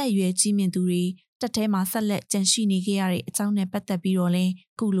ချို့အသက်အရွယ်ကြီးမြင့်သူတွေတက်ထဲမှာဆက်လက်ကြန့်ရှိနေခဲ့ရတဲ့အကြောင်းနဲ့ပတ်သက်ပြီးတော့လည်း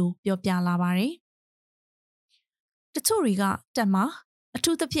ခုလိုပြောပြလာပါတယ်။တချို့တွေကတက်မှာအ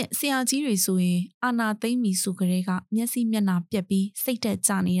ထူးသဖြင့်ဆရာကြီးတွေဆိုရင်အာနာသိမ့်မီဆိုကြတဲ့ကမျက်စိမျက်နှာပြက်ပြီးစိတ်တက်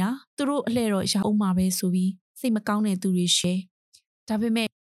ကြနေတာသူတို့အလှဲ့တော့ရအောင်မှာပဲဆိုပြီးစိတ်မကောင်းတဲ့သူတွေရှယ်။ဒါပေမဲ့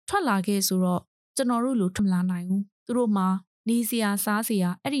ထွက်လာခဲ့ဆိုတော့ကျွန်တော်တို့လိုထွက်လာနိုင်ဘူး။သူတို့မှာနေစရာစားစရာ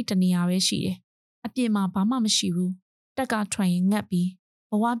အဲ့ဒီတနေရာပဲရှိတယ်။အပြင်မှာဘာမှမရှိဘူး။တက်ကထွက်ရင်ငတ်ပြီး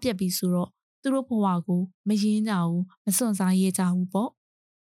ဘဝပြက်ပြီးဆိုတော့သူတို့ဘဝကိုမရင်းကြဘူးမစွန့်စားရဲကြဘူးပေါ့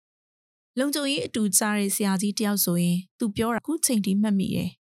လုံခြုံရေးအတူကြားတဲ့ဆရာကြီးတယောက်ဆိုရင်သူပြောတာအခုချိန်ထိမှတ်မိတ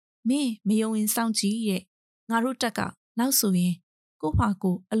ယ်မင်းမယုံရင်စောင့်ကြည့်တဲ့ငါတို့တက်ကနောက်ဆိုရင်ကို့ဘာ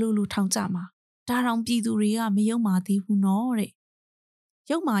ကိုအလိုလိုထောင်ကြမှာဒါတောင်ပြည်သူတွေကမယုံပါသေးဘူးနော်တဲ့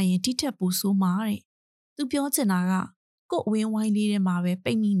ရုပ်မာရင်တိထက်ပူဆိုးမှာတဲ့သူပြောချင်တာကကို့ဝင်းဝိုင်းလေးထဲမှာပဲ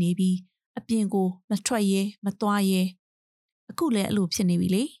ပိတ်မိနေပြီးအပြင်ကိုမထွက်ရဲမသွားရဲအခုလည်းအဲ့လိုဖြစ်နေပြီ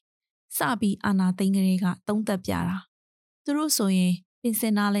လေစပြီးအာနာသိန်းကလေးကသုံးသက်ပြတာသူတို့ဆိုရင်ပင်စ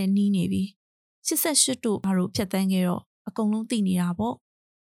င်နာလည်းနီးနေပြီ88တို့ဘာလို့ဖြတ်တန်းခဲ့တော့အကုန်လုံးသိနေတာပေါ့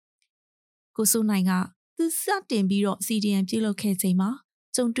ကိုစိုးနိုင်ကသူစတင်ပြီးတော့ CDM ပြုလုပ်ခဲ့ချိန်မှာ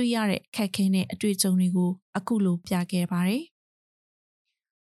ကြုံတွေ့ရတဲ့ခက်ခဲတဲ့အတွေ့အကြုံတွေကိုအခုလိုပြခဲ့ပါတယ်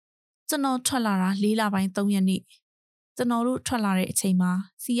ကျွန်တော်ထွက်လာတာ4လပိုင်း3ရက်နေ့ကျွန်တော်တို့ထွက်လာတဲ့အချိန်မှာ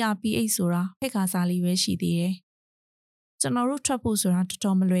CRPH ဆိုတာဖက်ကစားလေးပဲရှိသေးတယ်ကျွန်တော်တို့ထွက်ဖို့ဆိုတာတော်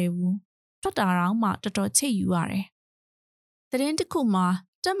တော်မလွယ်ဘူးထွက်တာတော့မှတော်တော်ချိတ်ယူရတယ်သတင်းတစ်ခုမှာ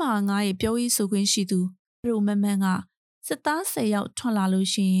တက်မဟာ9ရဲ့ပြောရေးဆိုခွင့်ရှိသူပရိုမမန်ကစစ်သား10ယောက်ထွက်လာလို့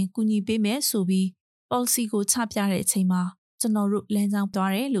ရှိရင်ကူညီပေးမယ်ဆိုပြီး policy ကိုချပြတဲ့အချိန်မှာကျွန်တော်တို့လမ်းကြောင်း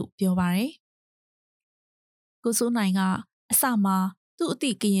သွားတယ်လို့ပြောပါတယ်ကိုစိုးနိုင်ကအစမှာသူ့အသ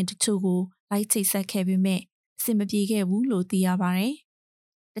ည့်ကရင်တချို့ကိုလိုက်ချိတ်ဆက်ခဲ့ပေမဲ့အဆင်မပြေခဲ့ဘူးလို့သိရပါတယ်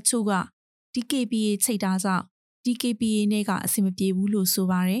တချို့က DKBA ချိတ်တာကြောင့် DKBA နဲ့ကအဆင်မပြေဘူးလို့ဆို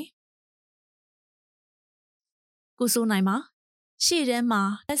ပါတယ်ကိုစိုးနိုင်မှာရှေ့တန်းမှာ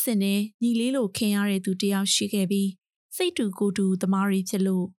လက်စင်နဲ့ညီလေးလိုခင်ရတဲ့သူတယောက်ရှိခဲ့ပြီးစိတ်တူကိုယ်တူသမားတွေဖြစ်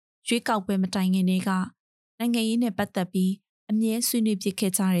လို့ရွေးကောက်ပွဲမတိုင်ခင်တည်းကနိုင်ငံရေးနဲ့ပတ်သက်ပြီးအမြဲဆွေးနွေးဖြစ်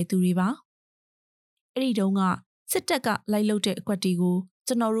ခဲ့ကြတဲ့သူတွေပါအဲ့ဒီတုန်းကစစ်တပ်ကလိုက်လုပ်တဲ့အကွက်တွေကို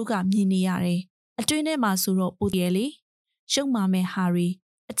ကျွန်တော်တို့ကမြင်နေရတယ်အတွင်းထဲမှာဆိုတော့ပိုတယ်လေရုပ်မာမဲ့ဟာတွေ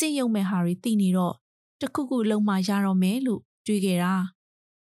အကျင့်ရုံမဲ့ဟာတွေသိနေတော့တခုခုလုံးမရတော့မယ်လို့တွေးခဲ့တာ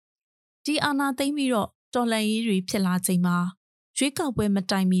ဒီအာနာသိမ့်ပြီးတော့တော်လန်ရေးတွေဖြစ်လာချိန်မှာရွေးကောက်ပွဲမ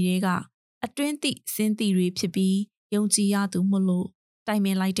တိုင်မီတွေကအတွင်းသိစင်းသိတွေဖြစ်ပြီးယုံကြည်ရသူမလို့တိုင်ပ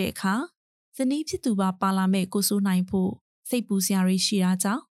င်လိုက်တဲ့အခါဇနီးဖြစ်သူပါလာမဲ့ကိုစိုးနိုင်ဖို့စိတ်ပူစရာတွေရှိတာ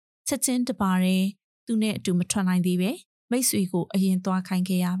ကြောင့်ချက်ချင်းတပါတဲ့သူနဲ့အတူမထွက်နိုင်သေးပဲမိတ်ဆွေကိုအရင်သွားခိုင်း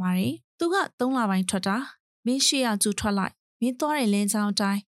ခဲ့ရပါတယ်သူက3လပိုင်းထွက်တာမင်းရှေ့ရကျူထွက်လိုက်မင်းသွားတဲ့လမ်းကြောင်းအ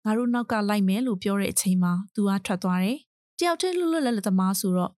တိုင်းငါတို့နောက်ကလိုက်မယ်လို့ပြောတဲ့အချိန်မှာသူကထွက်သွားတယ်တယောက်တည်းလွတ်လွတ်လပ်လပ်သမား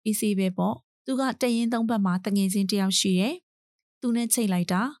ဆိုတော့အေးဆေးပဲပေါ့သူကတရင်3ဘက်မှာတငယ်ချင်းတယောက်ရှိတယ်သူနဲ့ချိန်လိုက်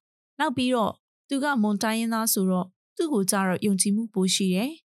တာနောက်ပြီးတော့သူကမွန်တိုင်းရင်းသားဆိုတော့သူ့ကိုကြတော့ယုံကြည်မှုပိုရှိတ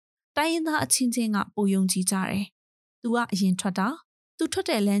ယ်တိုင်းရင်းသားအချင်းချင်းကပိုယုံကြည်ကြတယ်သူကအရင်ထွက်တာသူထွက်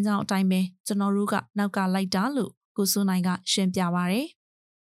တဲ့လမ်းကြောင်းအတိုင်းပဲကျွန်တော်တို့ကနောက်ကလိုက်တာလို့ကိုစိုးနိုင်ကရှင်းပြပါတယ်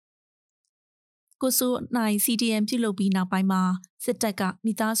ကိုစိုးနိုင် CDM ပြုလုပ်ပြီးနောက်ပိုင်းမှာစစ်တပ်က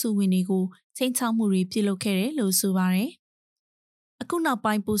မိသားစုဝင်တွေကိုချိန်ချောက်မှုတွေပြုလုပ်ခဲ့တယ်လို့ဆိုပါတယ်အခုနောက်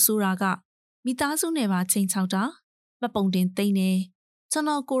ပိုင်းပိုဆိုးတာကမိသားစုနဲ့ပါချိန်ချောက်တာမပုံတင်သိမ့်နေကျွန်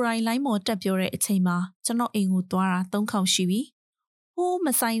တော်ကိုယ်တိုင်လိုင်းမော်တက်ပြောတဲ့အချိန်မှာကျွန်တော်အိမ်ကိုသွားတာ3ခေါက်ရှိပြီဟိုးမ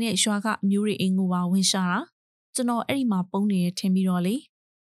ဆိုင်တဲ့ရွာကအမျိုးတွေအိမ်ကိုပါဝင်ရှာတာကျွန်တော်အဲ့ဒီမှာပုံနေရထင်ပြီးတော့လေ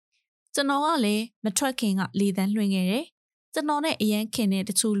ကျွန်တော်ကလည်းမထွက်ခင်ကလေတန်းလွှင့်ခဲ့တယ်ကျွန်တော်နဲ့အရန်ခင်တဲ့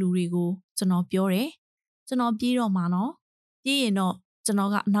တချို့လူတွေကိုကျွန်တော်ပြောတယ်ကျွန်တော်ပြေးတော့မှာနော်ပြေးရင်တော့ကျွန်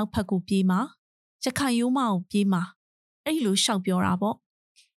တော်ကအနောက်ဘက်ကိုပြေးမှာရခိုင်ရိုးမကိုပြေးမှာအဲ့ဒီလိုရှောက်ပြောတာပေါ့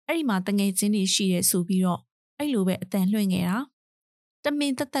အဲ့ဒီမှာတငယ်ချင်းတွေရှိတယ်ဆိုပြီးတော့အဲ့လိုပဲအတန်လွှင့်ခဲ့တာတမ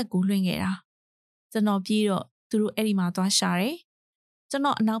င်တက်ကိုလွှင့်ခဲ့တာကျွန်တော်ပြေးတော့သူတို့အဲ့ဒီမှာသွားရှာတယ်ကျွန်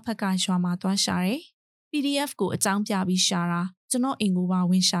တော်အနောက်ဘက်ကရွာမှာသွားရှာတယ် PDF ကိုအကြောင်းပြပြီးရှာတာကျွန်တော်အိမ်ကိုပါ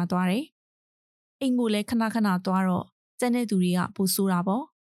ဝင်ရှာသွားတယ်အိမ်ကိုလည်းခဏခဏသွားတော့ကျန်တဲ့သူတွေကပိုဆိုးတာပေါ့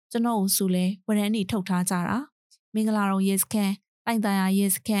ကျွန်တော်ကိုဆိုလဲဝရမ်းနေထုတ်ထားကြတာမင်္ဂလာတော်ရေစခန်းတိုင်တန်ရရေ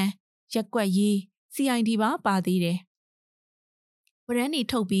စခန်းရက်ကွက်ရေး CID ပါသေးတယ်ဝရမ်းနေ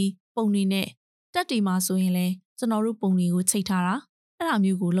ထုတ်ပြီးပုံတွေနဲ့တက်တီမှာဆိုရင်လဲကျွန်တော်တို့ပုံတွေကိုချိန်ထားတာအဲ့ဒါ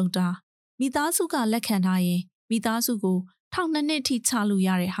မျိုးကိုလုပ်တာမိသားစုကလက်ခံထားရင်မိသားစုကို12နှစ်ထိချလို့ရ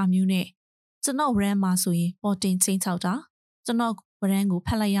တဲ့ဟာမျိုးနဲ့ကျွန်တော်ဝရမ်းမှာဆိုရင်ပေါ်တင်ချင်းချောက်တာကျွန်တော်ဝရမ်းကိုဖ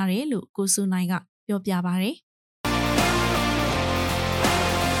တ်လိုက်ရတယ်လို့ကိုစုနိုင်ကပြောပြပါတယ်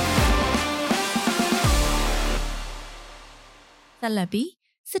ဆက်လက်ပြီး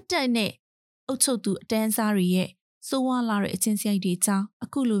စစ်တပ်နဲ့အုပ်ချုပ်သူအတန်းစားတွေရဲ့စိုးဝါလာတဲ့အချင်းစရိုက်တွေအကြောင်းအ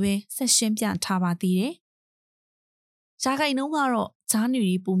ခုလိုပဲဆက်ရှင်းပြထားပါသေးတယ်။ရာဂိုင်နှုန်းကတော့ဂျားနေ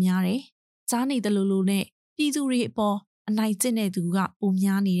တွေပိုများတယ်။ဂျားနေတဲ့လိုနဲ့ပြည်သူတွေအပေါ်အနိုင်ကျင့်တဲ့သူကပို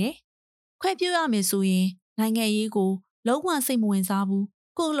များနေတယ်။ခွဲပြောရမယ်ဆိုရင်နိုင်ငံရေးကိုလုံးဝစိတ်မဝင်စားဘူး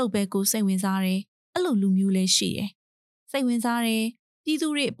။ကိုယ့်အလုပ်ပဲကိုစိတ်ဝင်စားတယ်။အဲ့လိုလူမျိုးလည်းရှိတယ်။စိတ်ဝင်စားတယ်ပြည်သူ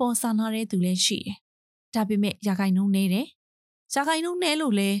တွေအပေါ်စာနာတဲ့သူလည်းရှိတယ်။ဒါပေမဲ့ရာဂိုင်နှုန်းနေတယ်။ရာဂိုင်နှုန်းနဲ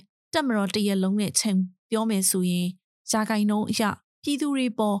လို့လဲတက်မတော်တရက်လုံးနဲ့ချိန်ပြောမယ်ဆိုရင်ရာဂိုင်နှုန်းအရပြည်သူတွေ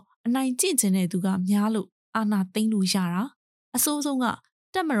ပေါ်အနိုင်ကျင့်တဲ့သူကများလို့အာဏာသိမ်းလို့ရတာအဆိုးဆုံးက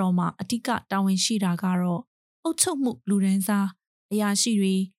တက်မတော်မှာအဓိကတာဝန်ရှိတာကတော့အုပ်ချုပ်မှုလူဒန်းစားအရာရှိ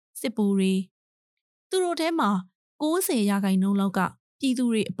တွေစစ်ဗိုလ်တွေသူတို့ထဲမှာ90%လောက်ကပြည်သူ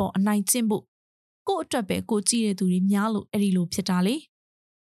တွေအပေါ်အနိုင်ကျင့်ဖို့ကိုယ့်အတွက်ပဲကိုကြည့်တဲ့သူတွေများလို့အဲ့ဒီလိုဖြစ်တာလေ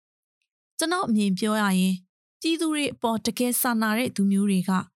ကျွန်တော်အမြင်ပြောရရင်ပြည်သူတွေအပေါ်တကယ်စာနာတဲ့သူမျိုးတွေ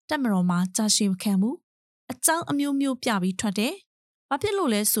ကတက်မတော်မှာကြာရှည်မခံဘူးအကြောင်းအမျိုးမျိုးပြပြီးထွက်တယ်။ဘာဖြစ်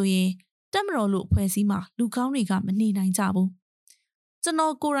လို့လဲဆိုရင်တက်မတော်လို့ဖွဲ့စည်းမှာလူကောင်းတွေကမနေနိုင်ကြဘူး။ကျွန်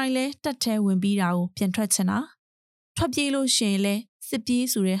တော်ကိုယ်တိုင်လဲတက်ထဲဝင်ပြီးတာကိုပြန်ထွက်ချင်တာ။ထွက်ပြေးလို့ရှင်လဲစစ်ပြေး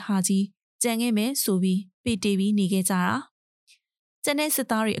ဆိုတဲ့ဟာကြီးကြံခဲ့မယ်ဆိုပြီးပေတေးပြီးနေခဲ့ကြတာ။ကျန်တဲ့စစ်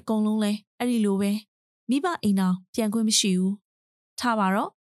သားတွေအကုန်လုံးလဲအဲ့ဒီလိုပဲမိဘအိမ်တော်ပြန်ခွင့်မရှိဘူး။ထားပါ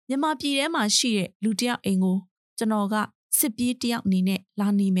တော့မြန်မာပြည်ထဲမှာရှိတဲ့လူတယောက်အိမ်ကိုကျွန်တော်ကစစ်ပြေးတယောက်အနေနဲ့လာ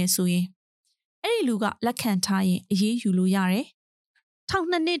နေမယ်ဆိုရင်အဲ့ဒီလူကလက်ခံထားရင်အေးအေးယူလို့ရတယ်။ထောင်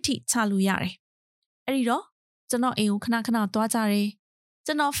2 နှစ်ထိချလို့ရတယ်။အဲ့ဒီတော့ကျွန်တော်အိမ်ကိုခဏခဏသွားကြတယ်။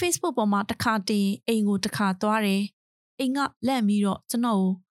ကျွန်တော် Facebook ပေါ်မှာတစ်ခါတင်အိမ်ကိုတစ်ခါသွားတယ်။အိမ်ကလက်ပြီးတော့ကျွန်တော်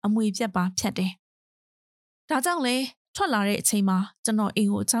ကိုအမွေပြတ်ပါဖြတ်တယ်။ဒါကြောင့်လဲထွက်လာတဲ့အချိန်မှာကျွန်တော်အိမ်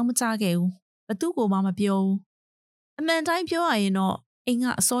ကိုအချောင်းမချခဲ့ဘူး။ဘသူ့ကိုမှမပြောဘူး။အမှန်တိုင်းပြောရရင်တော့အိမ်က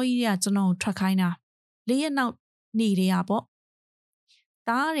အစောကြီးကကျွန်တော်ကိုထွက်ခိုင်းတာ၄ ရက်နောက်နေရရပေါ့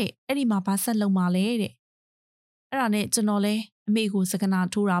ဒါတဲ့အဲ့ဒီမှာဘာဆက်လုံးมาလဲတဲ့အဲ့ဒါနဲ့ကျွန်တော်လဲအမေကိုစကနာ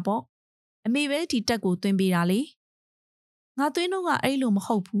ထိုးတာပေါ့အမေပဲဒီတက်ကိုသွင်းပေးတာလေငါသွင်းတော့ကအဲ့လိုမ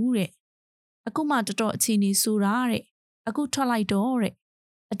ဟုတ်ဘူးတဲ့အခုမှတော်တော်အခြေအနေဆိုတာတဲ့အခုထွက်လိုက်တော့တဲ့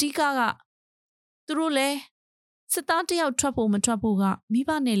အတိကသူတို့လဲစစ်သားတယောက်ထွက်ဖို့မထွက်ဖို့ကမိဘ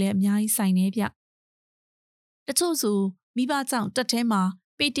နဲ့လည်းအများကြီးဆိုင်နေဗျတချို့ဆိုမိဘကြောင့်တက်ထဲမှာ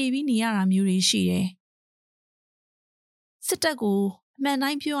ပေတီပြီးနေရတာမျိုးတွေရှိတယ်စစ်တပ်ကိုအမှန်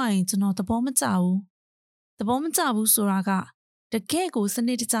တိုင်းပြောရရင်ကျွန်တော်သဘောမကျဘူးဆိုတာကတကယ်ကိုစန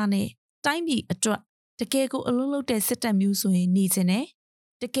စ်တကျနဲ့တိုင်းပြည်အတွက်တကယ်ကိုအလုံးလုံးတဲ့စစ်တပ်မျိုးဆိုရင်နေချင်တယ်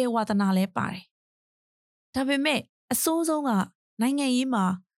တကယ်ဝါသနာလဲပါတယ်ဒါပေမဲ့အစိုးဆုံးကနိုင်ငံရေးမှာ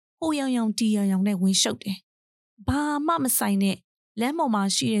ဟိုရောင်တီရောင်နဲ့ဝင်ရှုပ်တယ်ဘာမှမဆိုင်တဲ့လမ်းပေါ်မှာ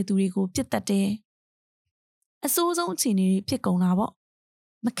ရှိတဲ့သူတွေကိုပြစ်တက်တယ်အစိုးဆုံးအခြေအနေတွေဖြစ်ကုန်တာပေါ့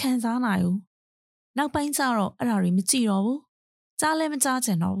မခံစားနိုင်ဘူးနောက်ပိုင်းကျတော့အဲ့ဒါတွေမကြည့်တော့ဘူးကြားလည်းမကြားချ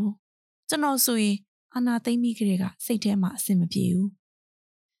င်တော့ဘူးကျွန်တော်ဆိုရင်အာနာသိမ့်မိကလေးကစိတ်ထဲမှာအဆင်မပြေဘူး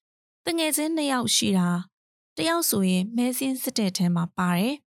တငယ်ချင်း2 ယောက်ရှိတာတယောက်ဆိုရင်မဲစင်းစစ်တဲ့ထဲမှာပါတ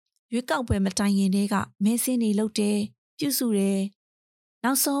ယ်ရွေးကောက်ပွဲမတိုင်ခင်တည်းကမဲစင်းတွေလုပ်တယ်ပြုစုတယ်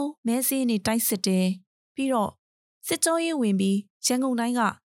နောက်ဆုံးမဲစင်းတွေတိုက်စစ်တယ်ပြီးတော့စစ်ကြောရေးဝင်ပြီးရန်ကုန်တိုင်းက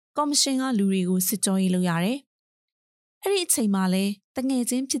ကော်မရှင်ကလူတွေကိုစစ်ကြောရေးလုပ်ရတယ်အဲ့ဒီအချိန်မှာလဲတငယ်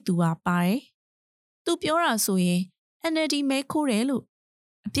ချင်းဖြစ်သူကပါတယ်သူပြောတာဆိုရင် NLD မဲခိုးတယ်လို့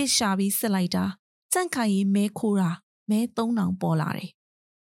အပြစ်ရှာပြီးစစ်လိုက်တာစန့်ခိုင်ရေးမဲခိုးတာမဲ3000ပေါ်လာတယ်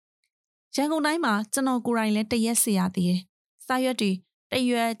ရန်ကုန်တိုင်းမှာကျွန်တော်ကိုယ်တိုင်လည်းတရက်စစ်ရသေးတယ်စာရွက်တွေတ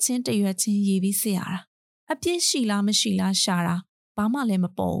ရွက်ချင်းရေးပြီးစစ်ရတာအပြစ်ရှိလားမရှိလားရှာတာဘာမှလည်းမ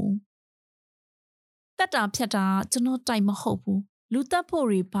ပေါ်ဘူးတက်တာဖြတ်တာကျွန်တော်တိုက်မဟုတ်ဘူးလူတက်ဖို့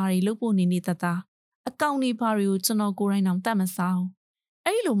တွေဘာတွေလုပ်ဖို့နေတတ်အကောင့်တွေဘာတွေကိုကျွန်တော်ကိုယ်တိုင်တောင်တတ်မစားဘူး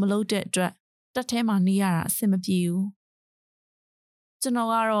အဲ့ဒီလိုမလုပ်တဲ့အတွက်တက်ထဲမှာနေရတာအဆင်မပြေဘူးကျွန်တော်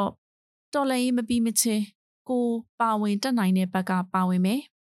ကတော့တော်လည်းမပြီးမချင်းကိုပါဝင်တက်နိုင်တဲ့ဘက်ကပါဝင်မယ်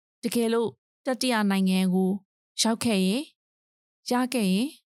တကယ်လို့တတိယနိုင်ငံကိုရောက်ခဲ့ရင်ရခဲ့ရင်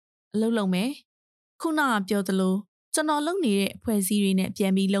အလုပ်လုပ်မယ်ခုနကပြောသလိုကျွန်တော်လုပ်နေတဲ့အဖွဲ့အစည်းတွေနဲ့ပြ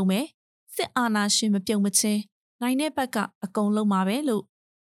န်ပြီးလုပ်မယ်စစ်အာဏာရှင်မပြုံမချင်းနိုင်တဲ့ဘက်ကအကုန်လုံးမှာပဲလို့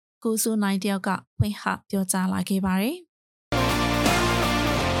ကိုစိုးနိုင်တယောက်ကဖွင့်ဟပြောကြားလာခဲ့ပါတယ်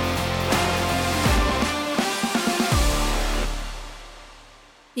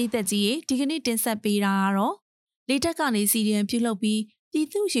ပြည်သက်ကြီးရေဒီကနေ့တင်ဆက်ပေးတာကတော့လေတက်ကနေစီဒီအမ်ပြုလုပ်ပြီးပြည်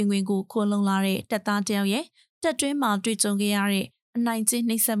သူရင်ခွင်ကိုခိုးလုံလာတဲ့တပ်သားတယောက်ရဲ့တပ်တွင်းမှာတွေ့ကြုံခဲ့ရတဲ့အနိုင်ကျင့်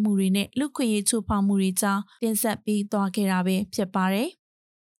နှိပ်စက်မှုတွေနဲ့လူခွင့်ရေးချိုးဖောက်မှုတွေကြောင့်တင်ဆက်ပေးသွားခဲ့တာပဲဖြစ်ပါတယ်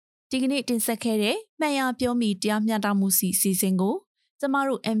ဒီကနေ့တင်ဆက်ခဲ့တဲ့မှန်ရပြောမိတရားမျှတမှုစီစီစဉ်ကိုကျမ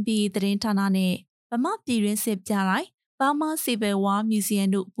တို့ MPA သတင်းဌာနနဲ့ဗမာပြည်တွင်းစစ်ပြလိုက်ဘာမာစီဘယ်ဝါမြူဇီယံ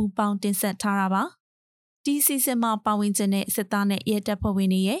တို့ပူးပေါင်းတင်ဆက်ထားတာပါဒီစီစဉ်မှာပါဝင်ခြင်းတဲ့စစ်သားနဲ့ရဲတပ်ဖွဲ့ဝင်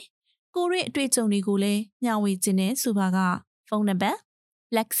တွေရဲ့ကိုရစ်အတွေ့အကြုံတွေကိုလည်းမျှဝေခြင်းနဲ့ဆိုပါကဖုန်းနံပါတ်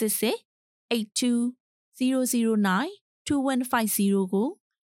Lexus 8200921550ကို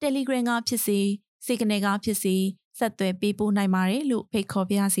Telegram ကဖြစ်စေစိတ်ကနေကဖြစ်စေဆက်သွယ်ပေးပို့နိုင်ပါတယ်လို့ဖိတ်ခေါ်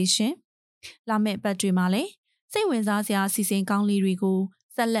ပါရစေရှင်လာမယ့်ပတ်တွေမှာလည်းစိတ်ဝင်စားစရာအစီအစဉ်ကောင်းလေးတွေကို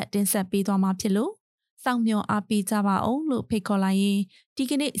ဆက်လက်တင်ဆက်ပေးသွားမှာဖြစ်လို့စောင့်မျှော်အားပေးကြပါအောင်လို့ဖိတ်ခေါ်လိုက်ရင်ဒီ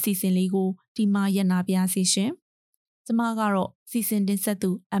ကနေ့အစီအစဉ်လေးကိုဒီမှာရပ်နာပါရစေရှင်ကျမကတော့အစီအစဉ်တင်ဆက်သူ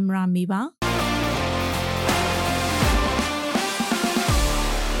အမရာမီပါ